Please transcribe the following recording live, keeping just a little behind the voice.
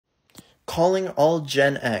Calling all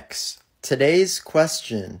Gen X. Today's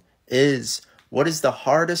question is, what is the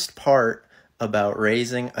hardest part about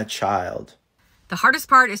raising a child? The hardest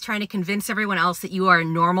part is trying to convince everyone else that you are a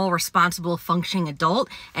normal, responsible, functioning adult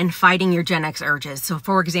and fighting your Gen X urges. So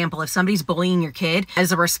for example, if somebody's bullying your kid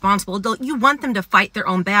as a responsible adult, you want them to fight their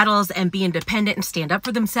own battles and be independent and stand up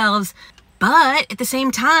for themselves. But at the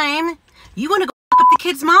same time, you want to go up the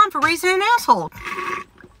kid's mom for raising an asshole.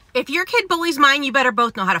 If your kid bullies mine, you better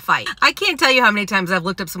both know how to fight. I can't tell you how many times I've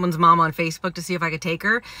looked up someone's mom on Facebook to see if I could take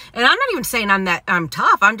her. And I'm not even saying I'm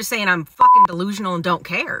tough. I'm just saying I'm fucking delusional and don't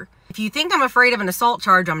care. If you think I'm afraid of an assault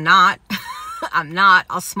charge, I'm not. I'm not.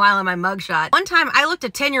 I'll smile at my mugshot. One time I looked a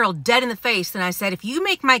 10-year-old dead in the face and I said, if you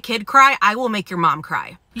make my kid cry, I will make your mom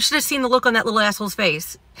cry. You should have seen the look on that little asshole's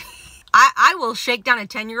face. I will shake down a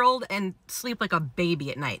 10-year-old and sleep like a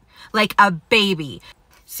baby at night. Like a baby.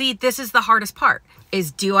 See, this is the hardest part,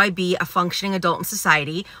 is do I be a functioning adult in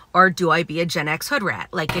society or do I be a Gen X hood rat?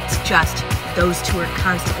 Like, it's just those two are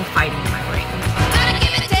constantly fighting in my brain.